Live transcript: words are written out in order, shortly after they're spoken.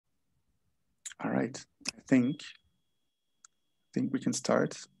All right, I think we can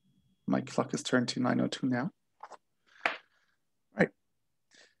start. My clock has turned to 9:02 now. Right.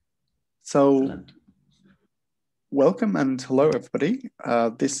 So Excellent. Welcome and hello, everybody.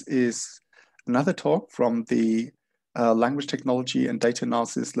 This is another talk from the Language Technology and Data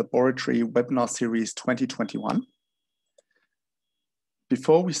Analysis Laboratory Webinar Series 2021.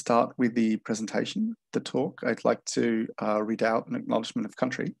 Before we start with the presentation, the talk, I'd like to read out an acknowledgement of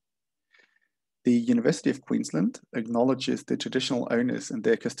country. The University of Queensland acknowledges the traditional owners and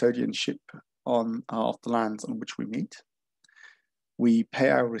their custodianship of the lands on which we meet. We pay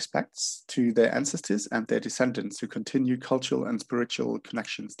our respects to their ancestors and their descendants who continue cultural and spiritual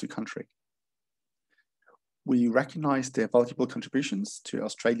connections to country. We recognise their valuable contributions to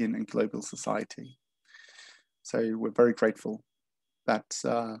Australian and global society. So we're very grateful that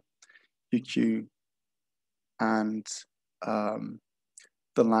UQ and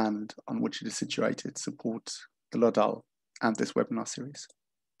the land on which it is situated support the LADAL and this webinar series.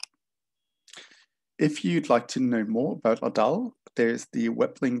 If you'd like to know more about LADAL, there's the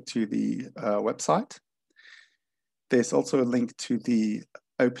web link to the website. There's also a link to the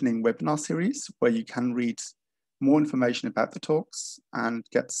opening webinar series where you can read more information about the talks and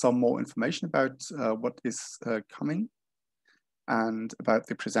get some more information about what is coming and about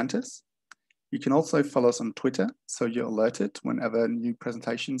the presenters. You can also follow us on Twitter, so you're alerted whenever new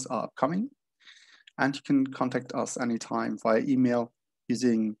presentations are upcoming. And you can contact us anytime via email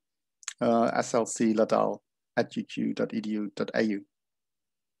using slcladal@uq.edu.au.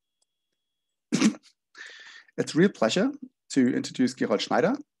 It's a real pleasure to introduce Gerold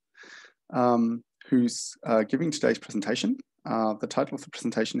Schneider, who's giving today's presentation. The title of the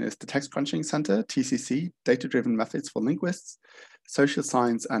presentation is The Text Crunching Center, TCC, Data-Driven Methods for Linguists, Social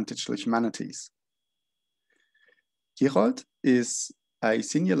Science and Digital Humanities. Gerold is a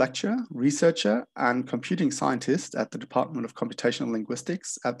senior lecturer, researcher, and computing scientist at the Department of Computational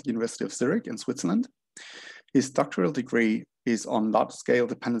Linguistics at the University of Zurich in Switzerland. His doctoral degree is on large-scale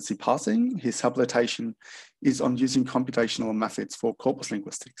dependency parsing. His habilitation is on using computational methods for corpus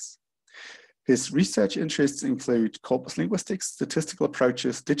linguistics. His research interests include corpus linguistics, statistical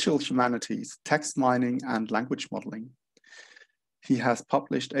approaches, digital humanities, text mining, and language modeling. He has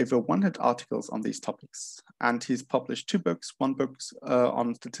published over 100 articles on these topics, and he's published 2 books. One book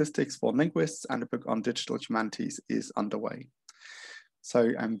on statistics for linguists and a book on digital humanities is underway.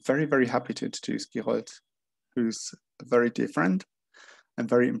 So I'm very, very happy to introduce Gerold, who's a very dear friend. I'm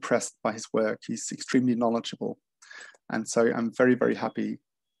very impressed by his work. He's extremely knowledgeable. And so I'm very, very happy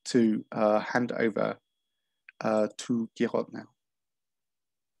to hand over to Gerold now.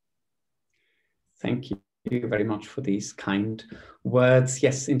 Thank you very much for these kind words.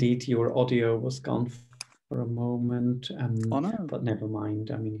 Yes, indeed, your audio was gone for a moment, Oh, no. but never mind.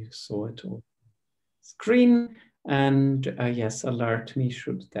 I mean, you saw it on screen. And yes, alert me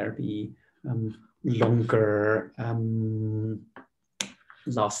should there be longer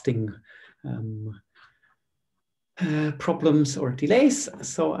lasting problems or delays.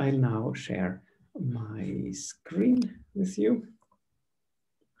 So I'll now share my screen with you.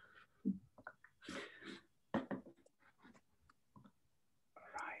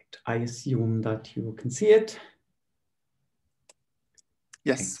 Right, I assume that you can see it.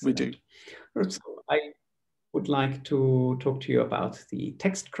 Yes, excellent. We do. So I would like to talk to you about the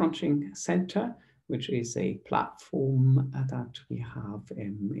Text Crunching Center, which is a platform that we have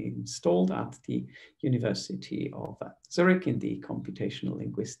installed at the University of Zurich in the Computational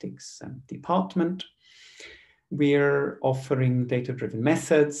Linguistics department. We're offering data-driven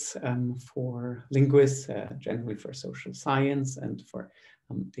methods for linguists, generally for social science and for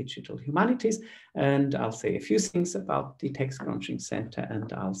digital humanities. And I'll say a few things about the Text Crunching Center,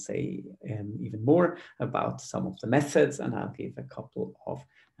 and I'll say even more about some of the methods, and I'll give a couple of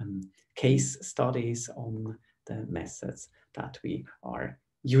case studies on the methods that we are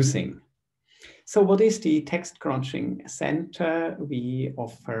using. So what is the Text Crunching Center? We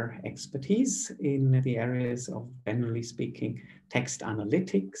offer expertise in the areas of, generally speaking, text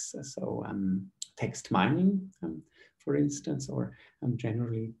analytics, so text mining, for instance, or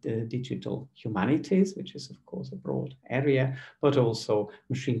generally the digital humanities, which is of course a broad area, but also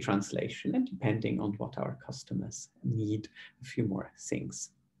machine translation, and depending on what our customers need, a few more things.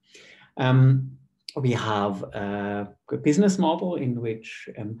 We have a business model in which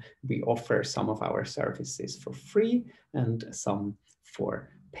we offer some of our services for free and some for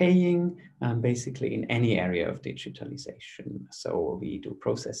paying, basically in any area of digitalization. So we do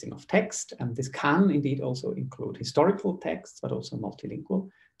processing of text, and this can indeed also include historical texts, but also multilingual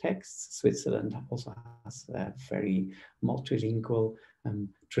texts. Switzerland also has a very multilingual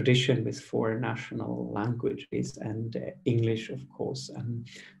tradition with 4 national languages, and English, of course,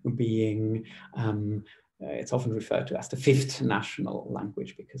 being it's often referred to as the 5th national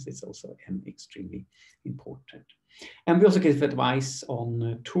language because it's also extremely important. And we also give advice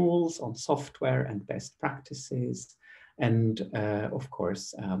on tools, on software and best practices. And of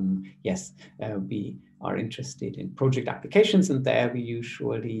course, yes, we are interested in project applications, and there we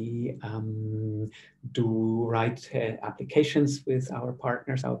usually do write applications with our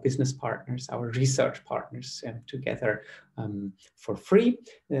partners, our business partners, our research partners together for free.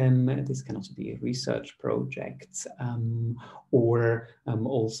 This can also be research projects or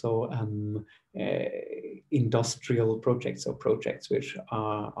also industrial projects, or projects which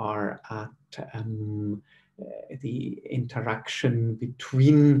are at the interaction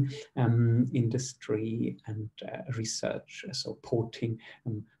between industry and research, so porting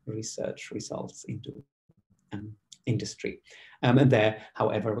research results into industry. And there,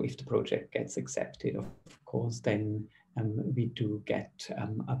 however, if the project gets accepted, of course, then we do get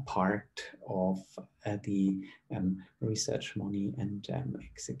a part of the research money and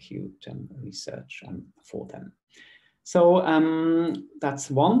execute research for them. So that's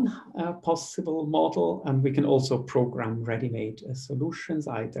one possible model, and we can also program ready-made solutions,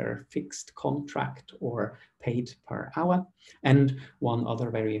 either fixed contract or paid per hour. And one other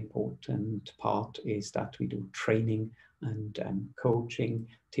very important part is that we do training and coaching.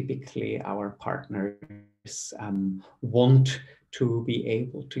 Typically, our partners want to be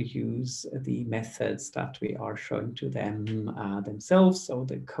able to use the methods that we are showing to them themselves. So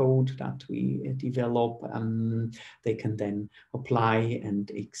the code that we develop, they can then apply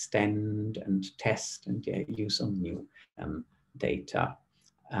and extend and test and use on new data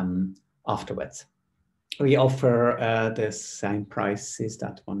afterwards. We offer the same prices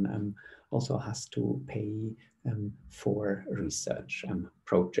that one also has to pay for research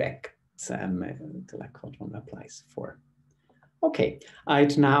projects, like what one applies for. Okay,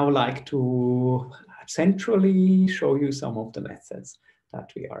 I'd now like to centrally show you some of the methods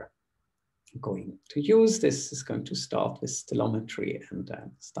that we are going to use. This is going to start with stylometry and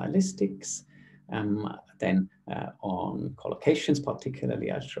stylistics. Then on collocations,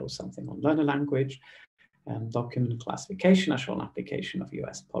 particularly, I show something on learner language. Document classification, I show an application of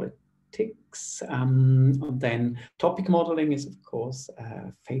US politics. And then topic modeling is, of course,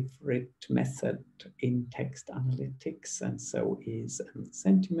 a favorite method in text analytics, and so is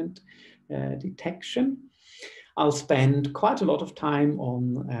sentiment detection. I'll spend quite a lot of time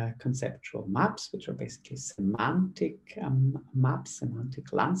on conceptual maps, which are basically semantic maps,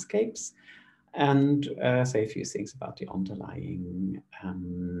 semantic landscapes, and say a few things about the underlying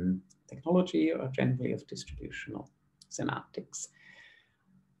technology, or generally of distributional semantics.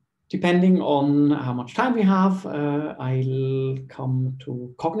 Depending on how much time we have, I'll come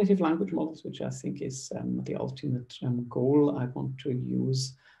to cognitive language models, which I think is the ultimate goal. I want to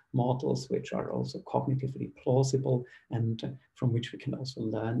use models which are also cognitively plausible and from which we can also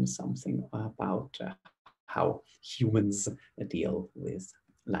learn something about how humans deal with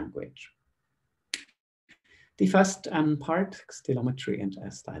language. The first part, stylometry and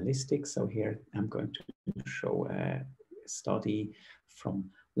stylistics. So here I'm going to show a study from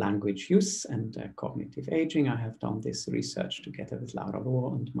language use and cognitive aging. I have done this research together with Laura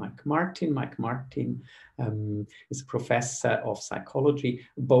Lohr and Mike Martin. Mike Martin is a professor of psychology,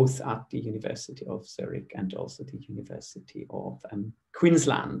 both at the University of Zurich and also the University of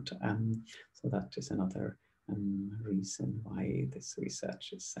Queensland. So that is another reason why this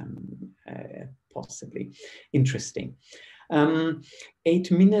research is possibly interesting.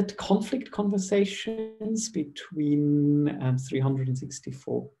 8-minute conflict conversations between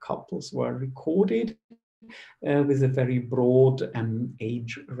 364 couples were recorded with a very broad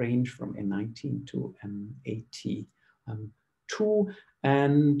age range from 19 to 82.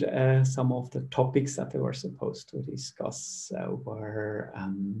 And some of the topics that they were supposed to discuss were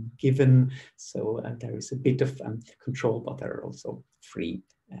given. So there is a bit of control, but there are also free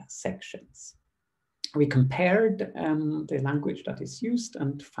sections. We compared the language that is used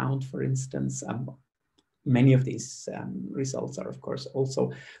and found, for instance, many of these results are, of course,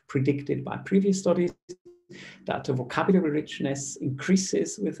 also predicted by previous studies, that the vocabulary richness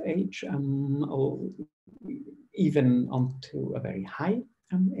increases with age, even onto a very high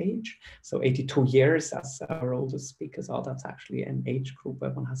age. So 82 years, as our oldest speakers are, that's actually an age group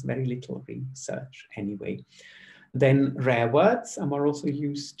where one has very little research anyway. Then rare words are also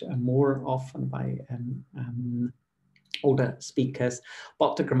used more often by older speakers,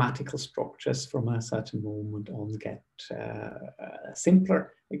 but the grammatical structures from a certain moment on get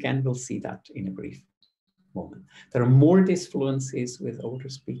simpler. Again, we'll see that in a brief woman. There are more disfluencies with older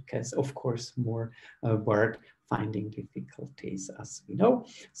speakers, of course, more word finding difficulties, as we know.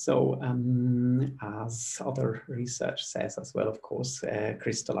 So as other research says as well, of course,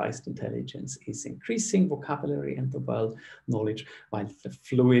 crystallized intelligence is increasing vocabulary and the world knowledge, while the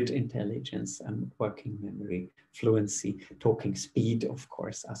fluid intelligence and working memory, fluency, talking speed, of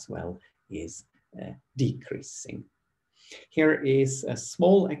course, as well, is decreasing. Here is a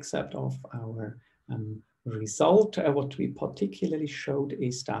small excerpt of our result. What we particularly showed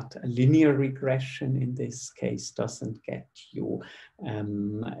is that a linear regression in this case doesn't get you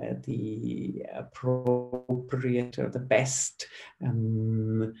the appropriate or the best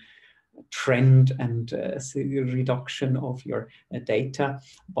trend and reduction of your data,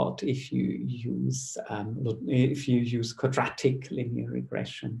 but if you use quadratic linear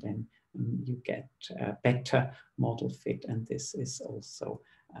regression, then you get a better model fit, and this is also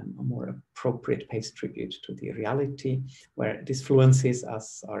a more appropriate pays tribute to the reality, where disfluencies,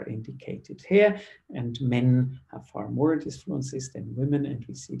 as are indicated here, and men have far more disfluencies than women, and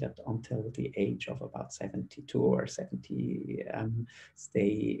we see that until the age of about 72 or 70,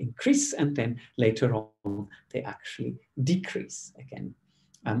 they increase, and then later on they actually decrease again.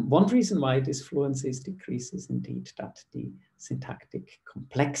 One reason why disfluencies decrease is indeed that the syntactic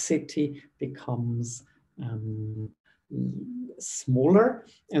complexity becomes smaller,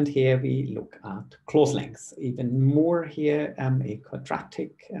 and here we look at clause lengths even more. Here a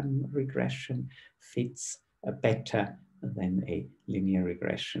quadratic regression fits better than a linear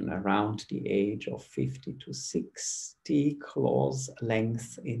regression. Around the age of 50 to 60, clause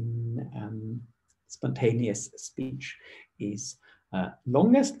length in spontaneous speech is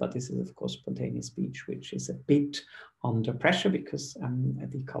longest, but this is of course spontaneous speech, which is a bit under pressure because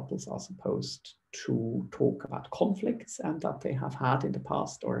the couples are supposed to talk about conflicts and that they have had in the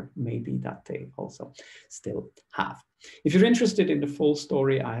past, or maybe that they also still have. If you're interested in the full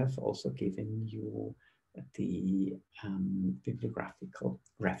story, I have also given you the bibliographical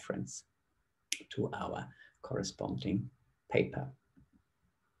reference to our corresponding paper.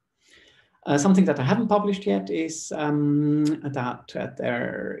 Something that I haven't published yet is that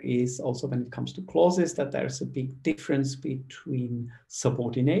there is also, when it comes to clauses, that there's a big difference between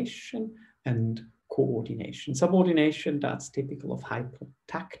subordination and coordination. Subordination, that's typical of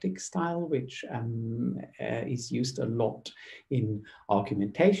hypotactic style, which is used a lot in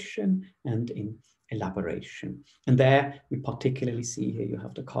argumentation and in elaboration. And there we particularly see here, you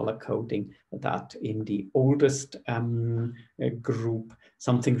have the color coding, that in the oldest group,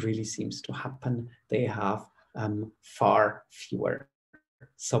 something really seems to happen. They have far fewer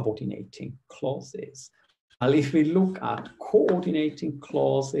subordinating clauses. Well, if we look at coordinating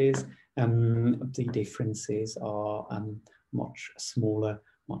clauses, the differences are much smaller,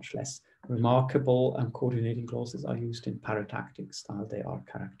 much less remarkable. Coordinating clauses are used in parotactic style. They are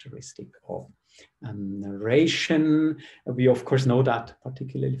characteristic of narration. We of course know that,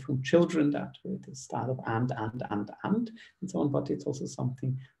 particularly from children, that with the style of and so on, but it's also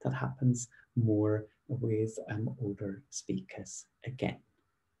something that happens more with older speakers again.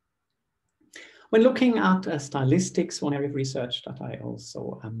 When looking at stylistics, one area of research that I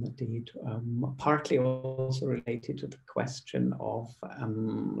also did, partly also related to the question of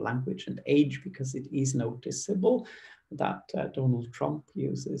language and age, because it is noticeable that Donald Trump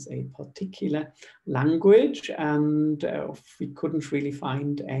uses a particular language, and we couldn't really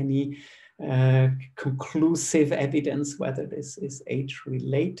find any conclusive evidence whether this is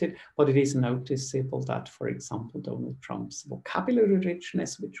age-related, but it is noticeable that, for example, Donald Trump's vocabulary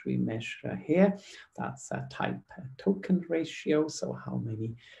richness, which we measure here, that's a type token ratio, so how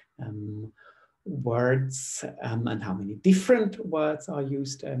many words and how many different words are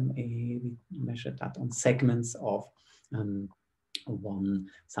used. We measured that on segments of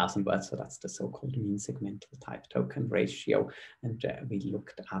 1,000 words, so that's the so-called mean segmental type token ratio. And we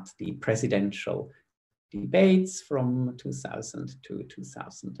looked at the presidential debates from 2000 to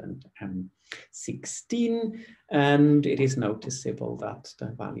 2016, and it is noticeable that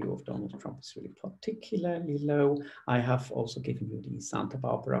the value of Donald Trump is really particularly low. I have also given you the Santa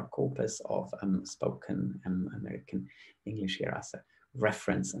Barbara corpus of spoken American English here as a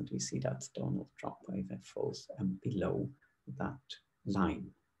reference, and we see that Donald Trump falls below that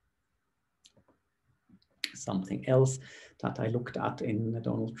line. Something else that I looked at in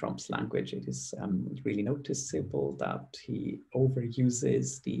Donald Trump's language, it is really noticeable that he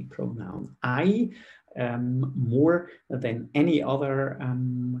overuses the pronoun I more than any other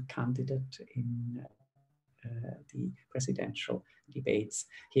candidate in the presidential debates.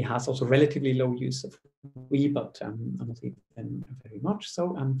 He has also relatively low use of we, but not even very much so.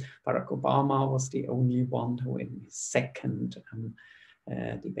 Barack Obama was the only one who in his second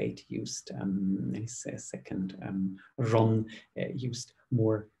debate used, his second run used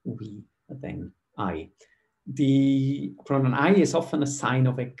more we than I. The pronoun I is often a sign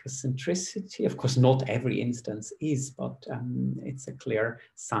of eccentricity. Of course, not every instance is, but it's a clear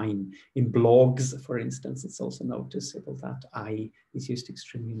sign. In blogs, for instance, it's also noticeable that I is used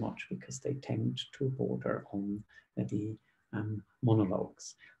extremely much because they tend to border on the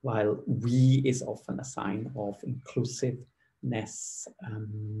monologues, while we is often a sign of inclusiveness.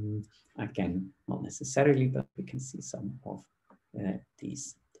 Again, not necessarily, but we can see some of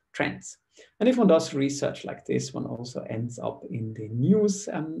these trends. And if one does research like this, one also ends up in the news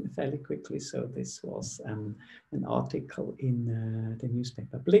fairly quickly. So this was an article in the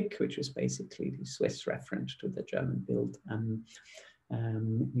newspaper Blick, which is basically the Swiss reference to the German Bild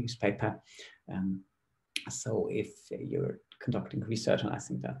newspaper. So if you're conducting research, and I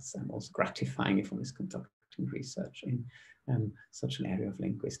think that's also gratifying if one is conducting research in such an area of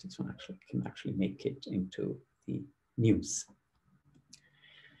linguistics, one can actually make it into the news.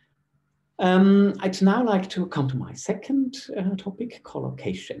 I'd now like to come to my second topic,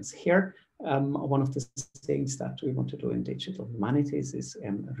 collocations. Here, one of the things that we want to do in digital humanities is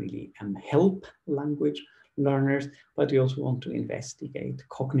really help language learners, but we also want to investigate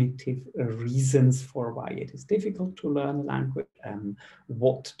cognitive reasons for why it is difficult to learn a language,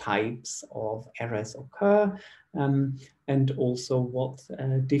 what types of errors occur, and also what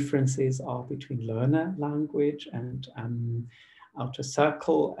differences are between learner language and outer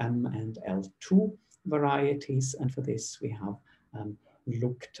circle and L2 varieties. And for this, we have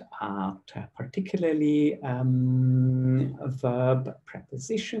looked at particularly verb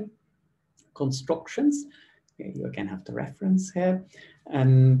preposition constructions. You again have the reference here.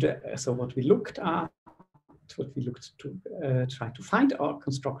 And so what we looked to try to find are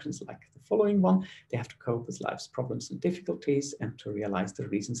constructions like the following one. They have to cope with life's problems and difficulties and to realize the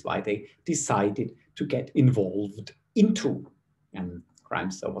reasons why they decided to get involved into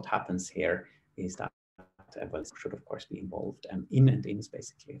crime. So what happens here is that well, it should of course be involved in, and in is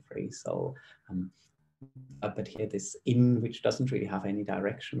basically a phrase. So but here this in, which doesn't really have any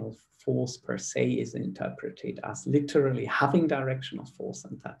directional force per se, is interpreted as literally having directional force,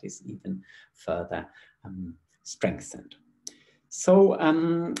 and that is even further strengthened. So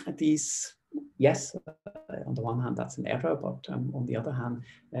these, yes, on the one hand, that's an error, but on the other hand,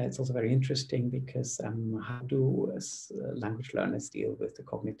 it's also very interesting because how do language learners deal with the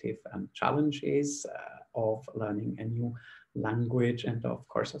cognitive challenges of learning a new language, and of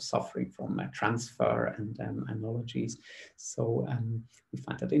course of suffering from transfer and analogies. So we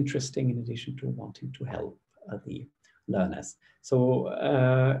find that interesting, in addition to wanting to help the learners. So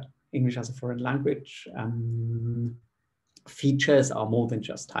English as a foreign language features are more than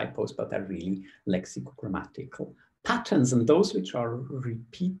just typos, but they're really lexicogrammatical patterns, and those which are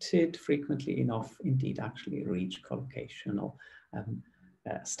repeated frequently enough indeed actually reach collocational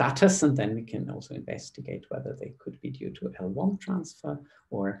status, and then we can also investigate whether they could be due to L1 transfer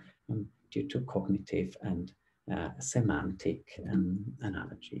or due to cognitive and semantic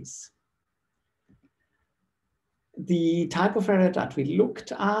analogies. The type of error that we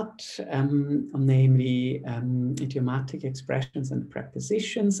looked at, namely idiomatic expressions and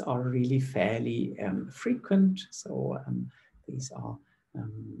prepositions, are really fairly frequent. So these are,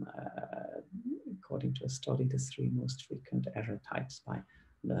 according to a study, the 3 most frequent error types by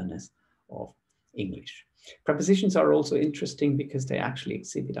learners of English. Prepositions are also interesting because they actually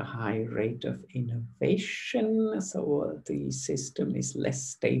exhibit a high rate of innovation. So the system is less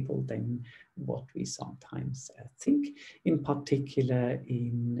stable than what we sometimes think, in particular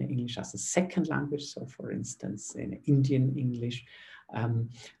in English as a second language. So for instance, in Indian English,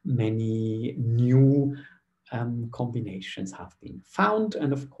 many new combinations have been found,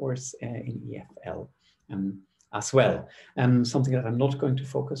 and of course in EFL as well. Something that I'm not going to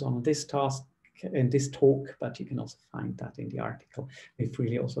focus on this task in this talk, but you can also find that in the article. We've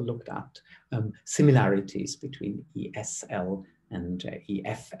really also looked at similarities between ESL and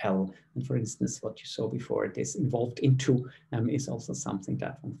EFL. And for instance, what you saw before, this involved into is also something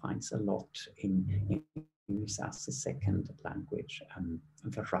that one finds a lot in English as a second language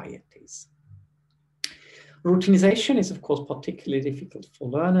varieties. Routinization is, of course, particularly difficult for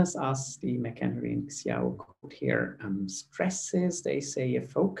learners, as the McHenry and Xiao quote here stresses. They say a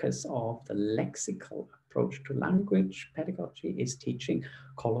focus of the lexical approach to language pedagogy is teaching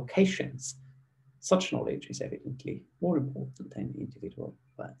collocations. Such knowledge is evidently more important than individual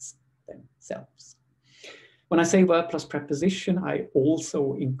words themselves. When I say word plus preposition, I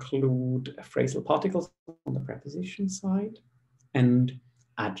also include phrasal particles on the preposition side and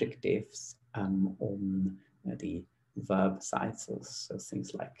adjectives on the verb side. So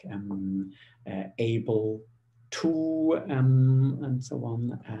things like able to and so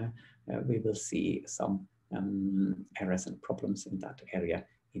on. We will see some errors and problems in that area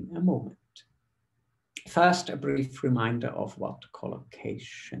in a moment. First, a brief reminder of what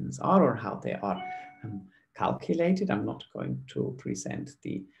collocations are or how they are calculated. I'm not going to present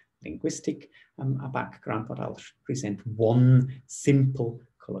the linguistic background, but I'll present one simple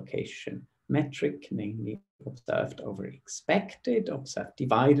collocation metric, namely observed over expected, observed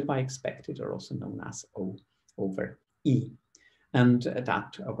divided by expected, or also known as O over E. And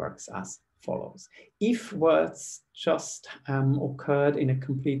that works as follows. If words just occurred in a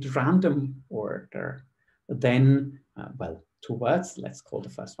complete random order, then, well, two words, let's call the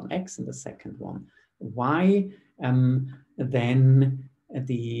first one X and the second one Y, then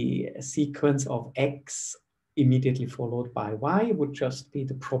the sequence of X immediately followed by Y would just be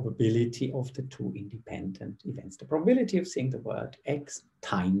the probability of the two independent events. The probability of seeing the word X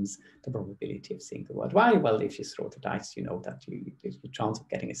times the probability of seeing the word Y. Well, if you throw the dice, you know that the chance of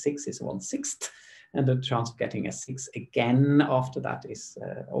getting a 6 is 1/6, and the chance of getting a 6 again after that is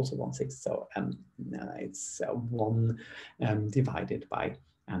also 1/6. So it's 1 divided by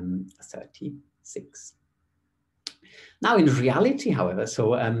 36. Now, in reality, however,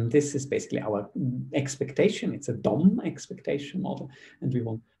 so this is basically our expectation. It's a DOM expectation model, and we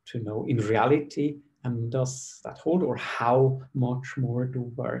want to know in reality, does that hold, or how much more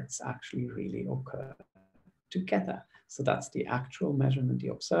do words actually really occur together? So that's the actual measurement, the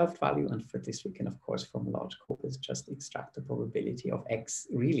observed value, and for this we can, of course, from a large corpus just extract the probability of X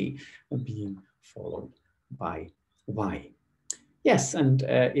really being followed by Y. Yes, and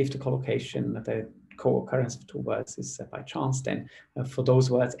if the collocation, the co-occurrence of two words is by chance, then for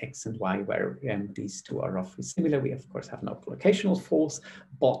those words X and Y where these two are roughly similar, we of course have no collocational force,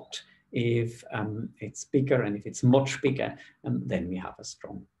 but if it's bigger and if it's much bigger, then we have a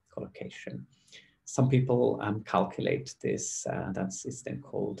strong collocation. Some people calculate this, is then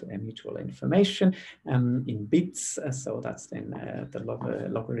called mutual information in bits, so that's then the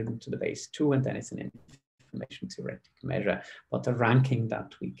logarithm to the base 2, and then it's an information theoretic measure, but the ranking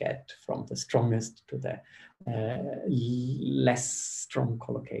that we get from the strongest to the less strong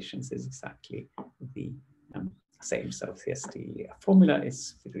collocations is exactly the same. So yes, the formula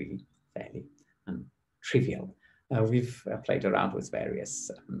is really fairly trivial. We've played around with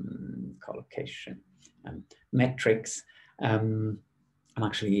various collocation metrics. I'm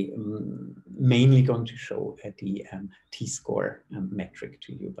actually mainly going to show the t-score metric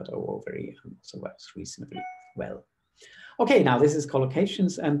to you, but O over E also works reasonably well. Okay, now this is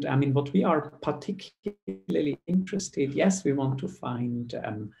collocations, and I mean, what we are particularly interested, yes, we want to find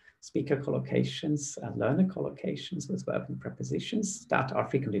speaker collocations, learner collocations with verb and prepositions that are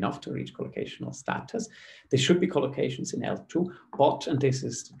frequent enough to reach collocational status. They should be collocations in L2, but, and this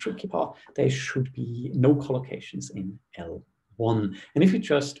is the tricky part, there should be no collocations in L1. And if you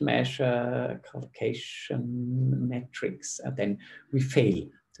just measure collocation metrics, then we fail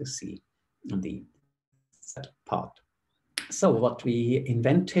to see the set part. So what we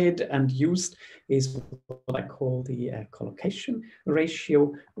invented and used is what I call the collocation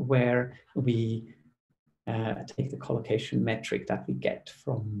ratio, where we take the collocation metric that we get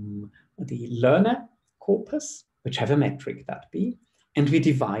from the learner corpus, whichever metric that be, and we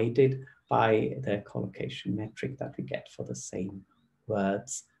divide it by the collocation metric that we get for the same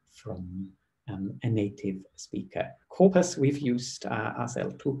words from a native speaker corpus. We've used as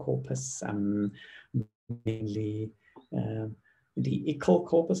L2 corpus mainly the ICL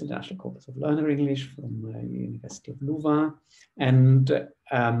corpus, International Corpus of Learner English from University of Louvain, and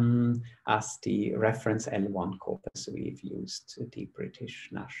as the reference L1 corpus, we've used the British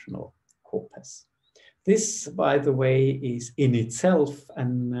National Corpus. This, by the way, is in itself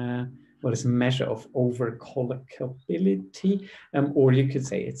an well, it's a measure of over-collocability, or you could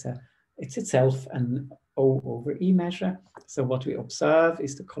say it's itself an O over E measure. So what we observe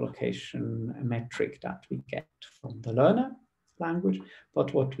is the collocation metric that we get from the learner language,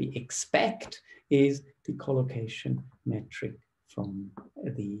 but what we expect is the collocation metric from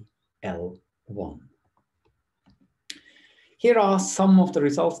the L1. Here are some of the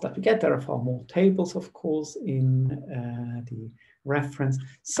results that we get. There are far more tables, of course, in the reference.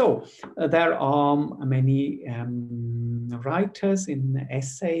 So there are many writers in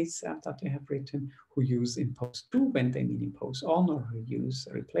essays that they have written who use impose to when they mean impose on, or who use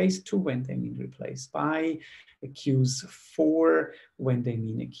replace to when they mean replace by, accuse for when they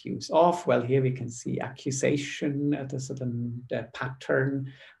mean accuse of. Well, here we can see accusation, the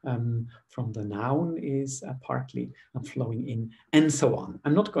pattern from the noun is partly flowing in, and so on.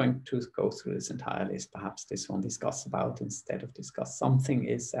 I'm not going to go through this entire list. Perhaps this one discuss about instead of discuss something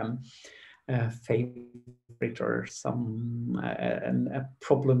is favorite or some a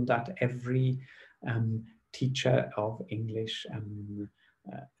problem that every teacher of English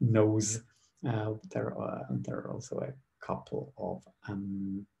knows. There are also a couple of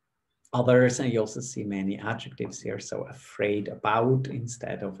others, and you also see many adjectives here. So afraid about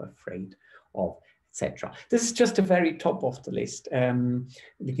instead of afraid of, etc. This is just the very top of the list.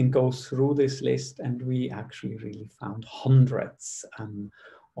 We can go through this list, and we actually really found hundreds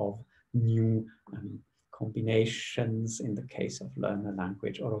of new combinations in the case of learn a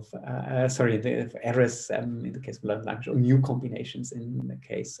language, or of errors in the case of learn a language, or new combinations in the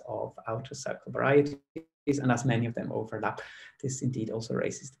case of outer circle varieties. And as many of them overlap, this indeed also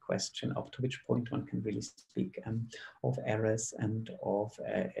raises the question up to which point one can really speak of errors and of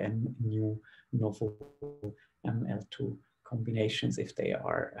new novel L2 combinations if they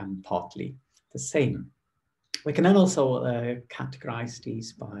are partly the same. We can then also categorize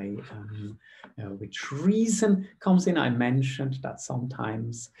these by which reason comes in. I mentioned that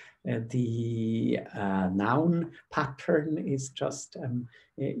sometimes the noun pattern is just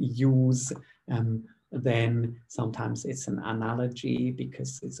use. Then sometimes it's an analogy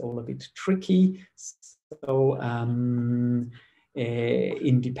because it's all a bit tricky. So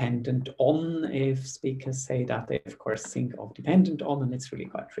independent on, if speakers say that, they of course think of dependent on, and it's really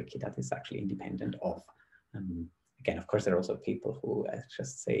quite tricky that it's actually independent of. Again, of course, there are also people who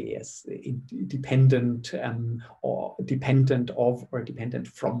just say yes, dependent or dependent of or dependent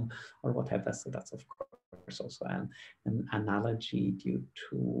from or whatever. So that's of course also an analogy due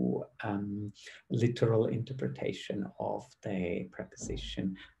to literal interpretation of the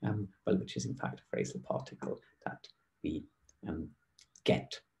preposition, well, which is in fact a phrasal particle that we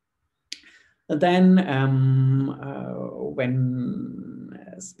get. And then when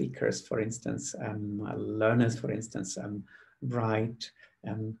speakers, for instance, learners, for instance, write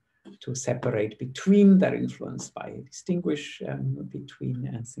to separate between, they're influenced by distinguish between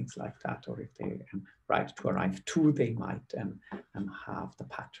and things like that, or if they write to arrive to, they might have the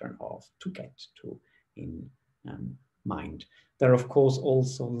pattern of to get to in mind. There are of course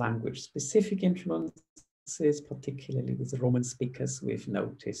also language specific influences, particularly with Roman speakers. We've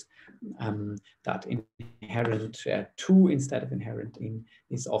noticed that inherent to instead of inherent in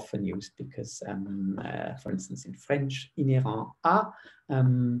is often used because, for instance, in French, inhérent à,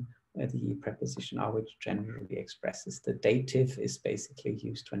 the preposition à, which generally expresses the dative, is basically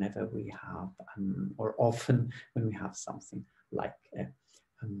used whenever we have, or often when we have something like a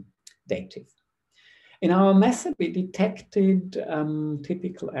dative. In our method, we detected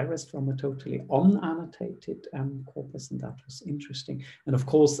typical errors from a totally unannotated corpus, and that was interesting. And of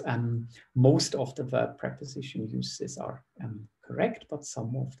course, most of the verb preposition uses are correct, but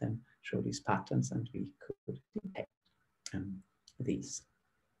some of them show these patterns, and we could detect these.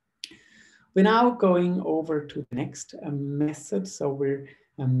 We're now going over to the next method. So we're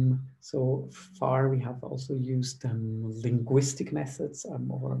so far we have also used linguistic methods,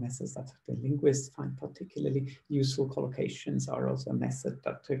 or methods that the linguists find particularly useful. Collocations are also a method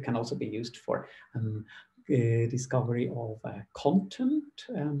that can also be used for discovery of content,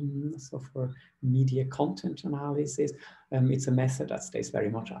 so for media content analysis. It's a method that stays very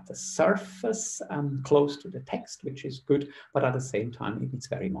much at the surface, close to the text, which is good, but at the same time it needs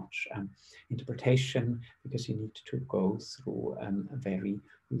very much interpretation, because you need to go through very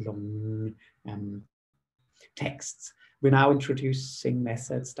long texts. We're now introducing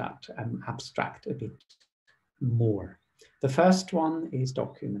methods that abstract a bit more. The first one is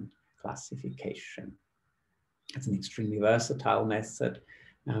document classification. It's an extremely versatile method,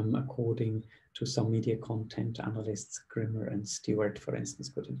 according to some media content analysts. Grimmer and Stewart, for instance,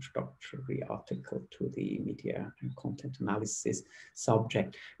 got an introductory article to the media and content analysis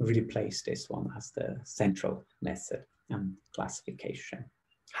subject, really placed this one as the central method, classification.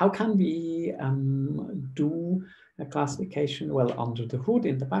 How can we do a classification? Well, under the hood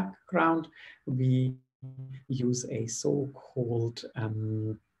in the background, we use a so-called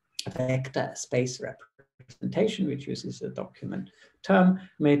vector space representation, which uses a document term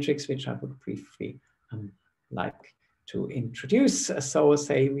matrix, which I would briefly like to introduce. So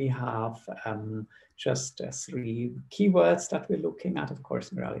say we have just 3 keywords that we're looking at. Of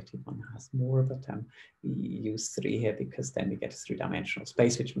course, in reality, one has more, but we use 3 here because then we get a 3-dimensional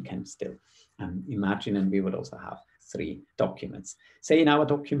space, which we can still imagine, and we would also have 3 documents. Say in our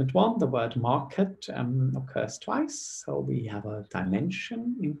document 1, the word market occurs twice. So we have a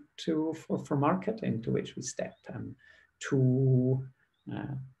dimension for market into which we step 2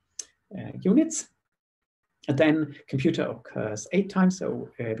 units. And then computer occurs 8 times, so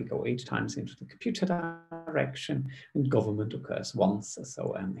we go 8 times into the computer direction, and government occurs once.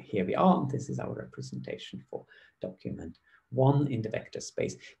 So here we are, and this is our representation for document 1 in the vector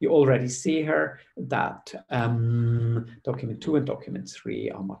space. You already see here that document 2 and document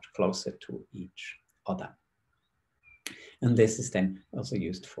 3 are much closer to each other. And this is then also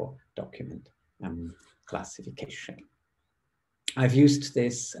used for document classification. I've used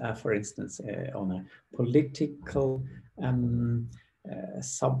this, for instance, on a political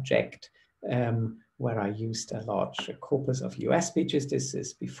subject where I used a large corpus of US speeches. This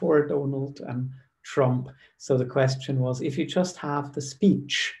is before Donald Trump. So the question was, if you just have the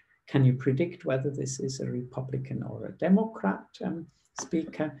speech, can you predict whether this is a Republican or a Democrat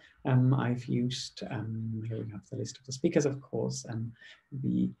speaker? I've used, here we have the list of the speakers, of course,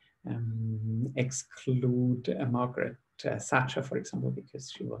 we exclude Margaret Thatcher, for example,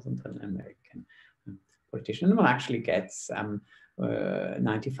 because she wasn't an American politician. And one actually gets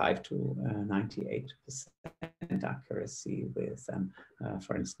 95 to 98% accuracy with,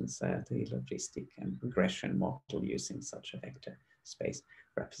 for instance, the logistic and regression model using such a vector space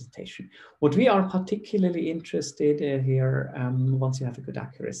representation. What we are particularly interested in here, once you have a good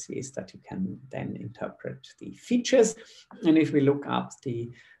accuracy, is that you can then interpret the features. And if we look at the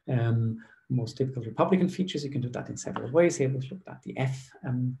most typical Republican features, you can do that in several ways. Here we've looked at the F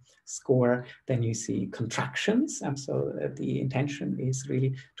score. Then you see contractions. So the intention is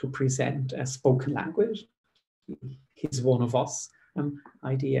really to present a spoken language. He's one of us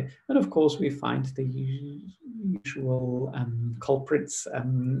idea. And of course, we find the usual culprits,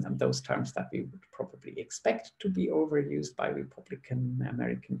 those terms that we would probably expect to be overused by Republican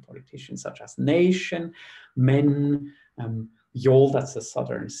American politicians, such as nation, men, y'all, that's the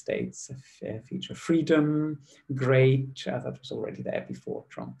southern states feature, freedom, great, that was already there before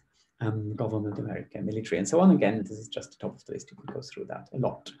Trump, government, America, military, and so on. Again, this is just the top of the list. You can go through that a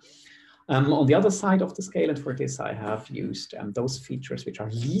lot. On the other side of the scale, and for this I have used those features which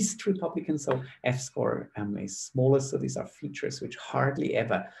are least Republican, so F-score is smallest, so these are features which hardly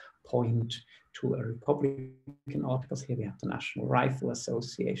ever point to a Republican articles. Here we have the National Rifle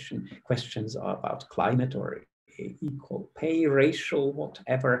Association. Questions are about climate or equal pay, racial,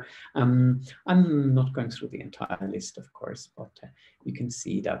 whatever. I'm not going through the entire list, of course, but you can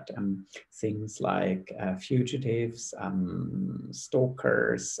see that things like fugitives,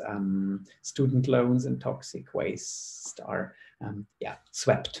 stalkers, student loans, and toxic waste are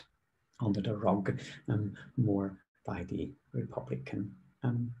swept under the rug more by the Republican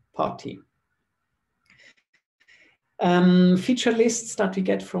Party. Feature lists that we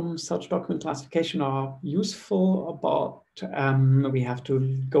get from such document classification are useful, but we have to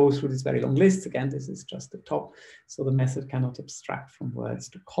go through this very long list. Again, this is just the top. So the method cannot abstract from words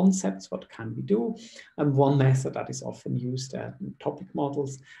to concepts. What can we do? And one method that is often used in topic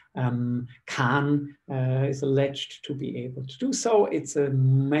models is alleged to be able to do so. It's a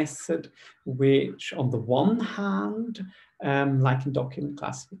method which, on the one hand, like in document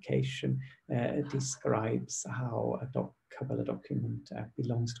classification, describes how a document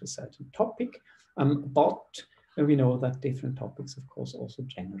belongs to a certain topic, but we know that different topics, of course, also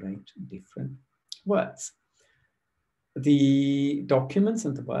generate different words. The documents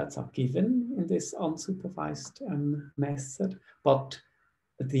and the words are given in this unsupervised method, but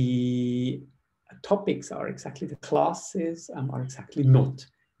the topics are exactly, the classes are exactly not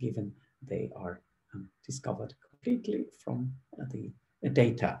given. They are discovered completely from the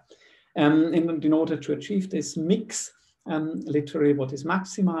data. In order to achieve this mix, literally what is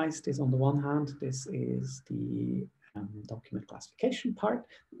maximized is, on the one hand, this is the document classification part,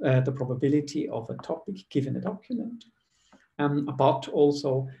 the probability of a topic given a document, but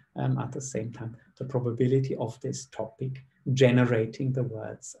also at the same time, the probability of this topic generating the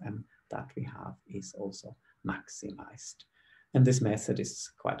words that we have is also maximized. And this method is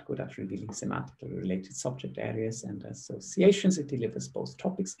quite good at revealing semantically related subject areas and associations. It delivers both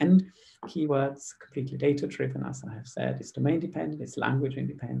topics and keywords, completely data-driven, as I have said. It's domain-dependent, it's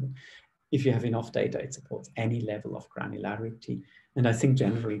language-independent. If you have enough data, it supports any level of granularity. And I think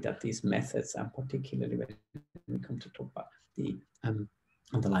generally that these methods, and particularly when we come to talk about the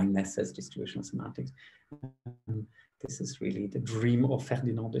underlying methods, distributional semantics, This is really the dream of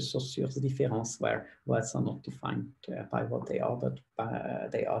Ferdinand de Saussure's difference, where words are not defined by what they are, but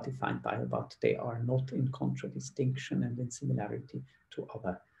they are defined by what they are not, in contradistinction and in similarity to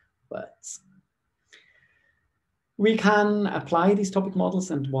other words. We can apply these topic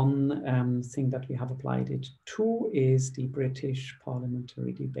models, and one thing that we have applied it to is the British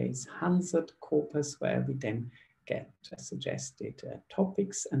parliamentary debates Hansard corpus, where we then get suggested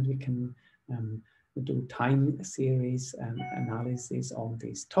topics, and we can do time series analysis on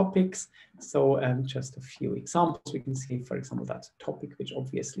these topics. So just a few examples. We can see, for example, that topic which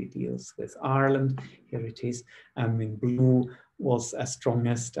obviously deals with Ireland. Here it is in blue, was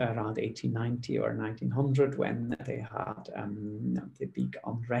strongest around 1890 or 1900, when they had the big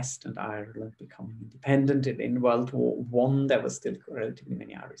unrest and Ireland becoming independent. In World War I, there was still relatively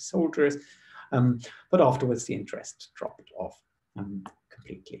many Irish soldiers, but afterwards the interest dropped off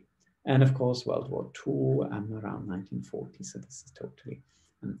completely. And of course, World War II around 1940, so this is totally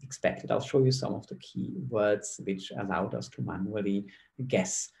expected. I'll show you some of the key words which allowed us to manually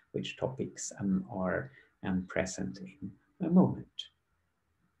guess which topics are present in a moment.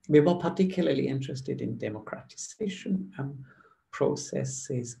 We were particularly interested in democratization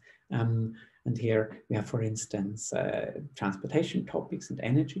processes, and here we have, for instance, transportation topics and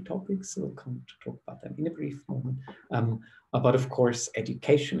energy topics. So we'll come to talk about them in a brief moment. But of course,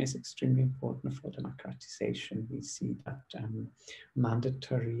 education is extremely important for democratization. We see that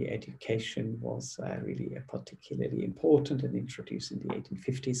mandatory education was really particularly important and introduced in the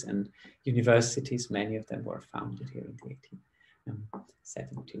 1850s, and universities, many of them were founded here in the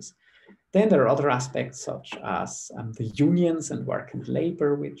 1870s. Then there are other aspects such as the unions and work and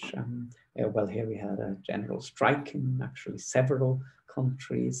labor, which, well, here we had a general strike in actually several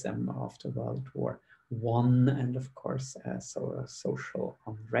countries after World War I, and of course, so social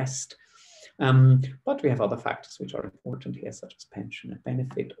unrest. But we have other factors which are important here, such as pension and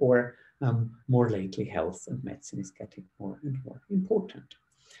benefit, or more lately, health and medicine is getting more and more important.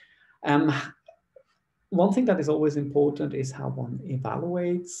 One thing that is always important is how one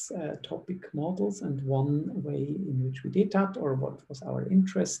evaluates topic models, and one way in which we did that, or what was our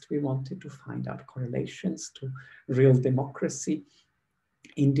interest, we wanted to find out correlations to real democracy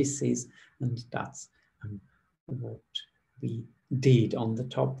indices, and that's what we did. On the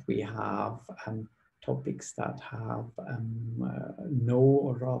top, we have topics that have no,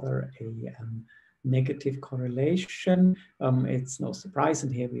 or rather a negative correlation. It's no surprise,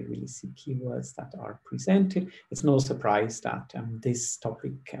 and here we really see keywords that are presented. It's no surprise that this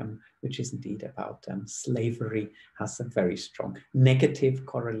topic, which is indeed about slavery, has a very strong negative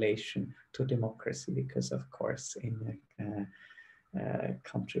correlation to democracy, because of course in a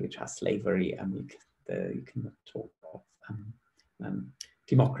country which has slavery, you cannot talk of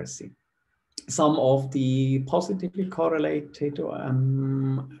democracy. Some of the positively correlated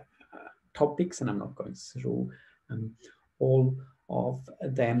topics, and I'm not going through all of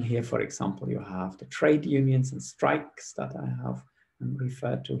them here. For example, you have the trade unions and strikes that I have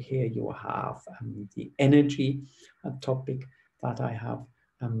referred to here. You have the energy topic that I have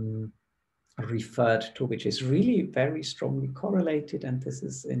referred to, which is really very strongly correlated, and this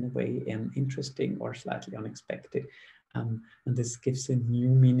is in a way interesting or slightly unexpected. And this gives a new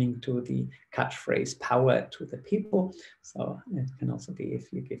meaning to the catchphrase "power to the people." So it can also be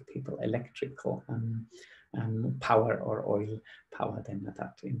if you give people electrical power or oil power, then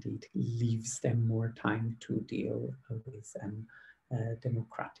that indeed leaves them more time to deal with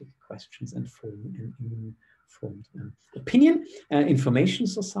democratic questions and form an informed opinion. Information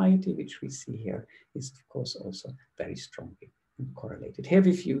society, which we see here, is of course also very strongly correlated. Here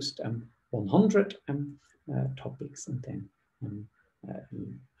we've used 100 topics, and then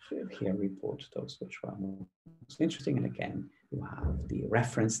here we brought those which were most interesting. And again, you have the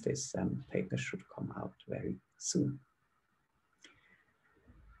reference. This paper should come out very soon.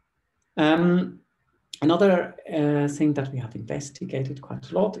 Another thing that we have investigated quite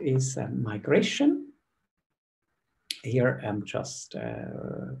a lot is migration. Here, just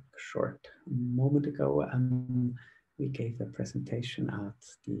a short moment ago, we gave a presentation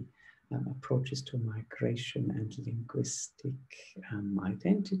at the Approaches to Migration and Linguistic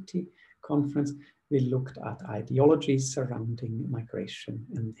Identity conference. We looked at ideologies surrounding migration,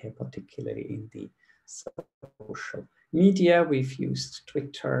 and here particularly in the social media. We've used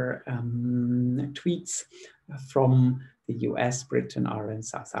Twitter tweets from the US, Britain, Ireland,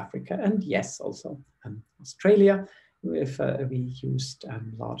 South Africa, and yes, also Australia. We used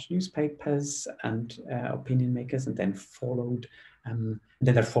large newspapers and opinion makers, and then followed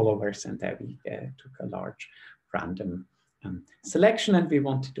then their followers, and there we took a large random selection, and we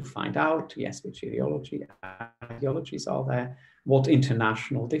wanted to find out, yes, which ideologies are there, what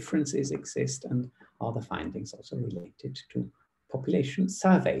international differences exist, and are the findings also related to population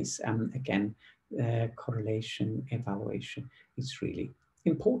surveys. Again, correlation evaluation is really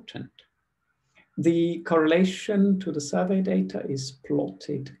important. The correlation to the survey data is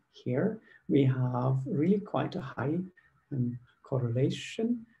plotted here. We have really quite a high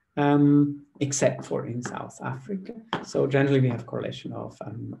correlation, except for in South Africa. So generally we have correlation of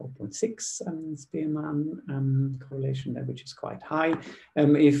 0.6 Spearman correlation, which is quite high.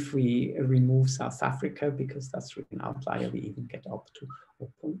 If we remove South Africa, because that's really an outlier, we even get up to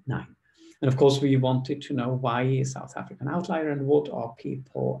 0.9. And of course, we wanted to know why is South Africa an outlier and what are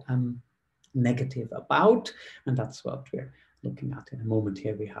people negative about, and that's what we're looking at in a moment.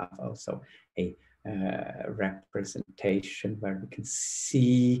 Here we have also a representation where we can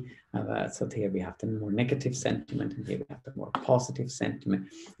see, so here we have the more negative sentiment and here we have the more positive sentiment.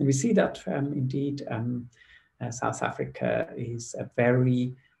 And we see that indeed South Africa is a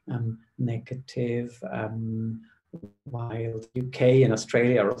very negative, while UK and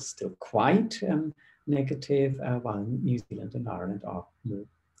Australia are still quite negative, while New Zealand and Ireland are more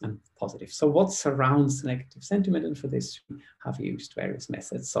positive. So what surrounds negative sentiment? And for this, we have used various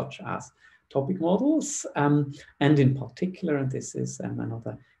methods such as topic models, and in particular, and this is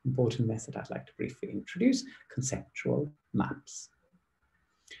another important method I'd like to briefly introduce, conceptual maps.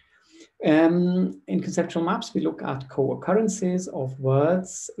 In conceptual maps, we look at co-occurrences of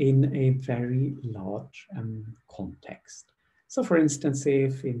words in a very large context. So for instance,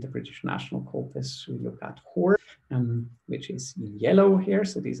 if in the British National Corpus, we look at horse, which is in yellow here,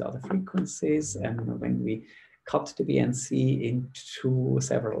 so these are the frequencies, and when we cut the BNC into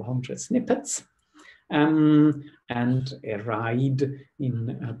several hundred snippets, and a ride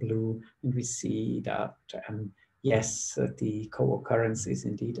in blue, and we see that yes, the co-occurrence is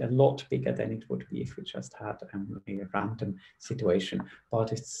indeed a lot bigger than it would be if we just had a random situation,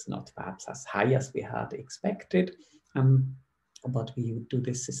 but it's not perhaps as high as we had expected. But we do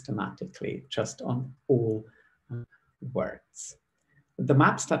this systematically just on all words. The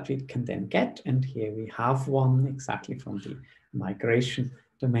maps that we can then get, and here we have one exactly from the migration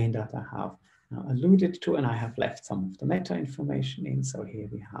domain that I have alluded to, and I have left some of the meta information in. So here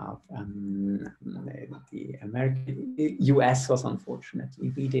we have the American, US was unfortunately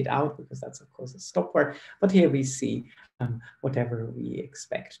weeded out because that's of course a stop word, but here we see whatever we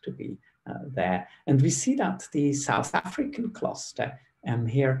expect to be there. And we see that the South African cluster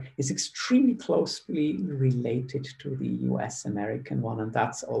here is extremely closely related to the US American one, and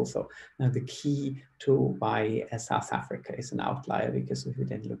that's also the key to why South Africa is an outlier, because if we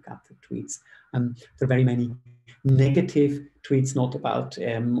then look at the tweets, there are very many negative tweets, not about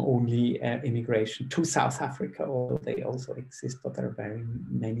only immigration to South Africa, although they also exist, but there are very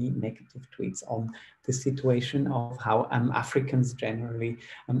many negative tweets on the situation of how Africans generally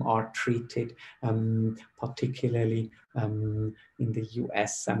are treated, particularly in the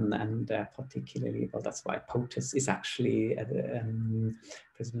US, and particularly, well, that's why POTUS is actually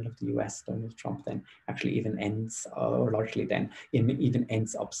President of the US, Donald Trump, then actually even ends, or largely then even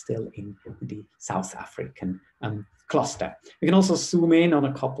ends up still in the South African cluster. We can also zoom in on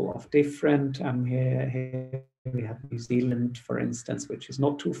a couple of different, here we have New Zealand, for instance, which is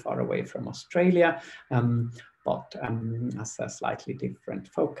not too far away from Australia, but has a slightly different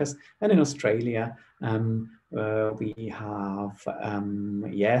focus. And in Australia, we have,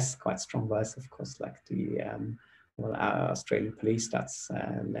 yes, quite strong words, of course, like the Australian police, that's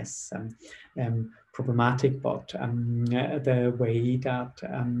less problematic, but the way that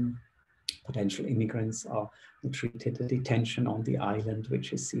potential immigrants are treated, the detention on the island,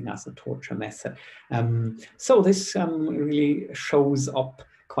 which is seen as a torture method. So this really shows up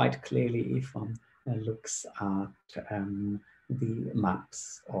quite clearly if one looks at the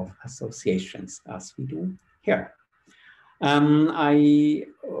maps of associations as we do here. I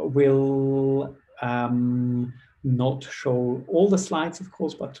will not show all the slides, of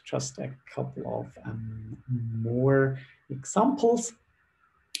course, but just a couple of more examples.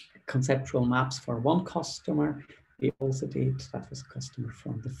 Conceptual maps for one customer. We also did, that was a customer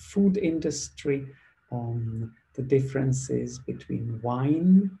from the food industry, on the differences between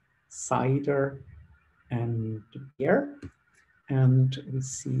wine, cider, and beer. And we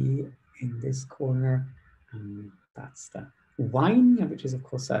see in this corner, that's the wine, which is of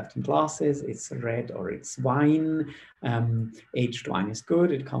course served in glasses. It's red or it's wine. Aged wine is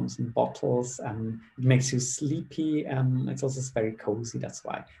good. It comes in bottles. It makes you sleepy. It's also very cozy. That's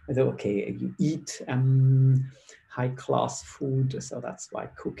why I thought, okay, you eat high-class food, so that's why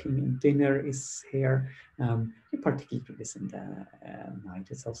cooking and dinner is here. In particular, this in the night.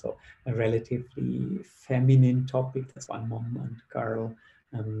 It's also a relatively feminine topic. That's why mom and girl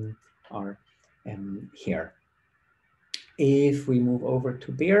are here. If we move over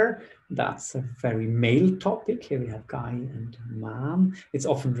to beer, that's a very male topic. Here we have guy and man. It's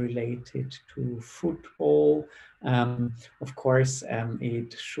often related to football. Of course,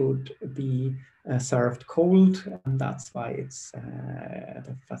 it should be served cold, and that's why it's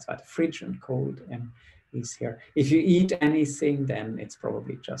that's why the fridge and cold is here. If you eat anything, then it's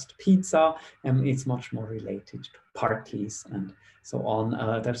probably just pizza. It's much more related to parties and so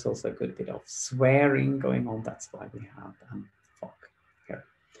on. There's also a good bit of swearing going on. That's why we have fuck here.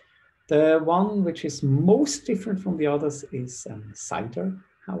 The one which is most different from the others is cider,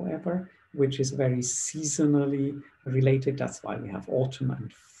 however, which is very seasonally related. That's why we have autumn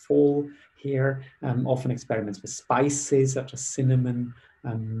and fall here. Often experiments with spices such as cinnamon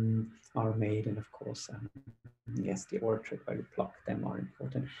are made, and of course, yes, the orchard where you pluck them are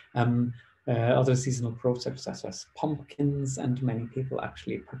important. Other seasonal crops such as pumpkins, and many people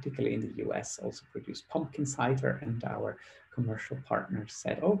actually, particularly in the US, also produce pumpkin cider, and our commercial partners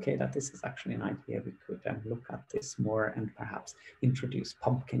said, okay, that this is actually an idea, we could look at this more and perhaps introduce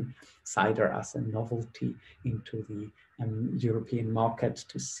pumpkin cider as a novelty into the European market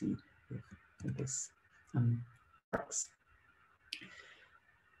to see if this works.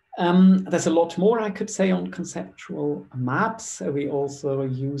 There's a lot more I could say on conceptual maps. We also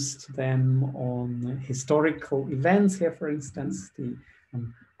used them on historical events here, for instance, the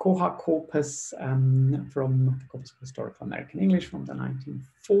Koha corpus from the Corpus of Historical American English from the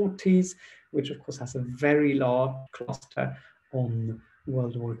 1940s, which of course has a very large cluster on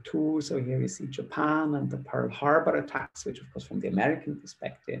World War II. So here you see Japan and the Pearl Harbor attacks, which of course from the American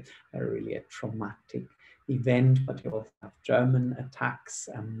perspective are really a traumatic event, but you also have German attacks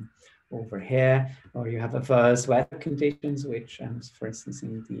over here, or you have adverse weather conditions, which, for instance,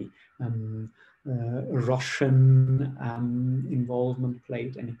 in the Russian involvement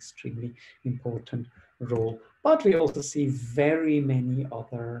played an extremely important role. But we also see very many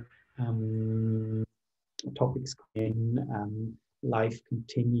other topics in life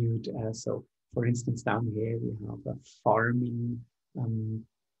continued. So, for instance, down here we have a farming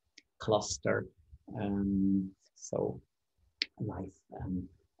cluster. So life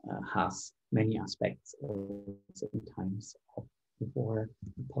has many aspects also in times of war,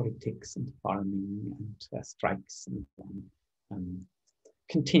 politics and farming and strikes and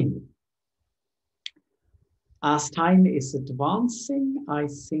continue. As time is advancing, I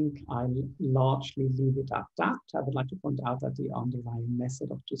think I'll largely leave it at that. I would like to point out that the underlying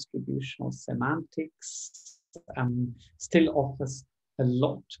method of distributional semantics still offers a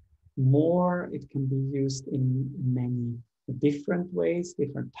lot more. It can be used in many different ways.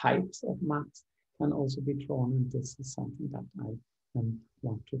 Different types of maps can also be drawn, and this is something that I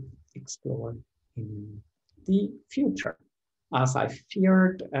want to explore in the future. As I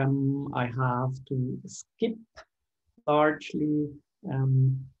feared, I have to skip largely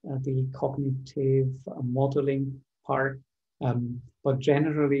the cognitive modeling part, but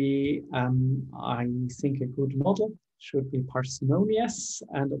generally I think a good model should be parsimonious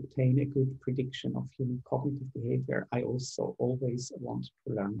and obtain a good prediction of human cognitive behavior. I also always want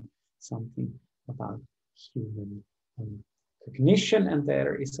to learn something about human cognition, and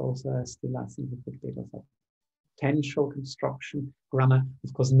there is also still, I think, a good bit of a potential construction. Grammar,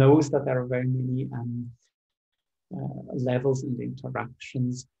 of course, knows that there are very many levels and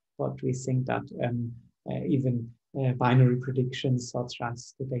interactions, but we think that even binary predictions such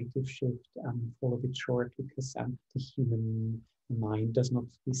as the dative shift fall a bit short, because the human mind does not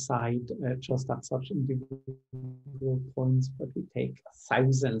decide just at such individual points, but we take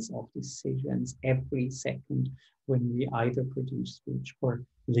thousands of decisions every second when we either produce speech or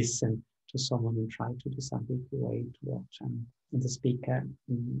listen to someone and try to disambiguate what the speaker,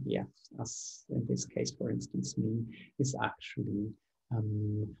 yeah, as in this case, for instance, me, is actually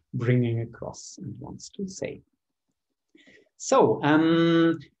bringing across and wants to say. So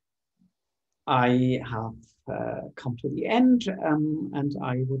I have come to the end, and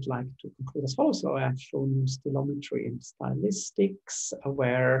I would like to conclude as follows. So I have shown stylometry and stylistics,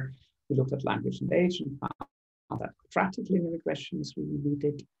 where we looked at language and age and found that quadratic linear regression is really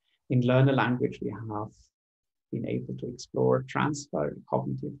needed. In learner language, we have been able to explore transfer,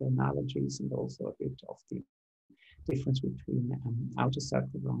 cognitive analogies, and also a bit of the difference between outer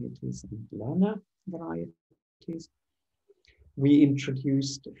circle varieties and learner varieties. We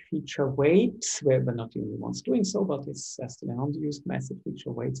introduced feature weights, where we're not the only ones doing so, but it's still an underused method,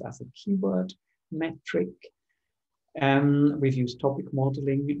 feature weights as a keyword metric. We've used topic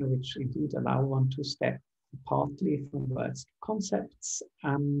modeling, which indeed allow one to step partly from words to concepts,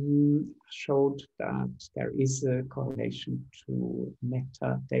 showed that there is a correlation to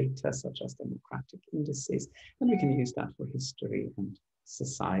metadata such as democratic indices, and we can use that for history and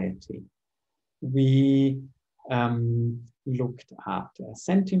society. We looked at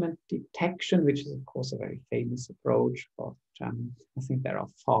sentiment detection, which is of course a very famous approach, but I think there are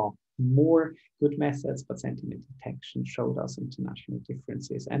far more good methods, but sentiment detection showed us international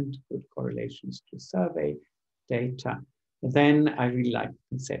differences and good correlations to survey data. Then I really like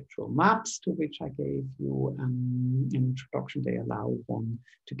conceptual maps, to which I gave you an introduction. They allow one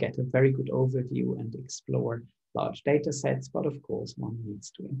to get a very good overview and explore large data sets, but of course one needs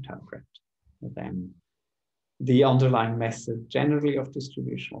to interpret them. The underlying method generally of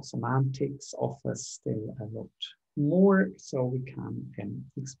distributional semantics offers still a lot more, so we can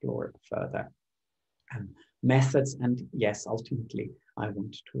explore further methods. And yes, ultimately, I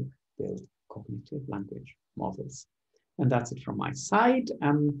want to build cognitive language models. And that's it from my side.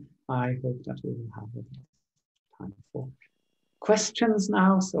 I hope that we will have a bit of time for questions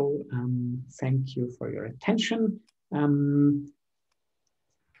now. So thank you for your attention.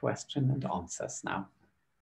 Question and answers now.